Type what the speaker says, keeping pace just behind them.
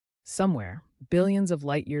Somewhere, billions of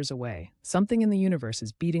light years away, something in the universe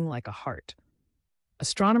is beating like a heart.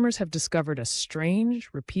 Astronomers have discovered a strange,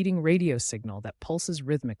 repeating radio signal that pulses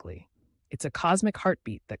rhythmically. It's a cosmic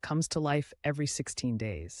heartbeat that comes to life every 16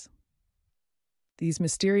 days. These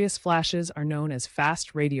mysterious flashes are known as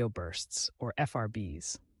fast radio bursts, or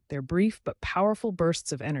FRBs. They're brief but powerful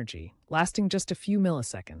bursts of energy, lasting just a few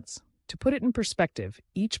milliseconds. To put it in perspective,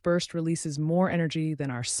 each burst releases more energy than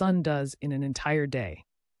our sun does in an entire day.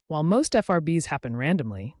 While most FRBs happen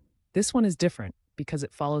randomly, this one is different because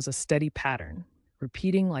it follows a steady pattern,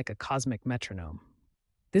 repeating like a cosmic metronome.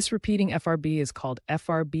 This repeating FRB is called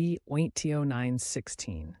FRB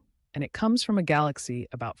 916, and it comes from a galaxy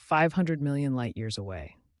about 500 million light-years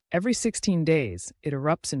away. Every 16 days, it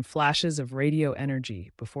erupts in flashes of radio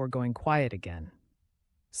energy before going quiet again.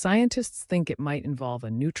 Scientists think it might involve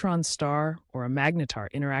a neutron star or a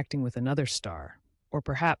magnetar interacting with another star, or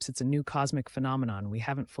perhaps it's a new cosmic phenomenon we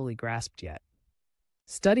haven't fully grasped yet.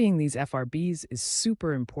 Studying these FRBs is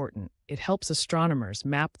super important. It helps astronomers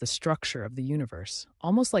map the structure of the universe,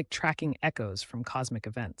 almost like tracking echoes from cosmic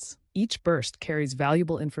events. Each burst carries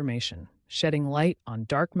valuable information, shedding light on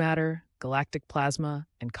dark matter, galactic plasma,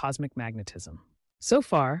 and cosmic magnetism. So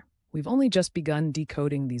far, we've only just begun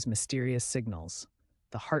decoding these mysterious signals,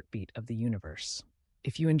 the heartbeat of the universe.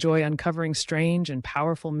 If you enjoy uncovering strange and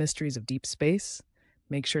powerful mysteries of deep space,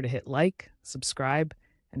 make sure to hit like, subscribe,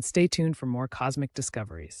 and stay tuned for more cosmic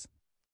discoveries.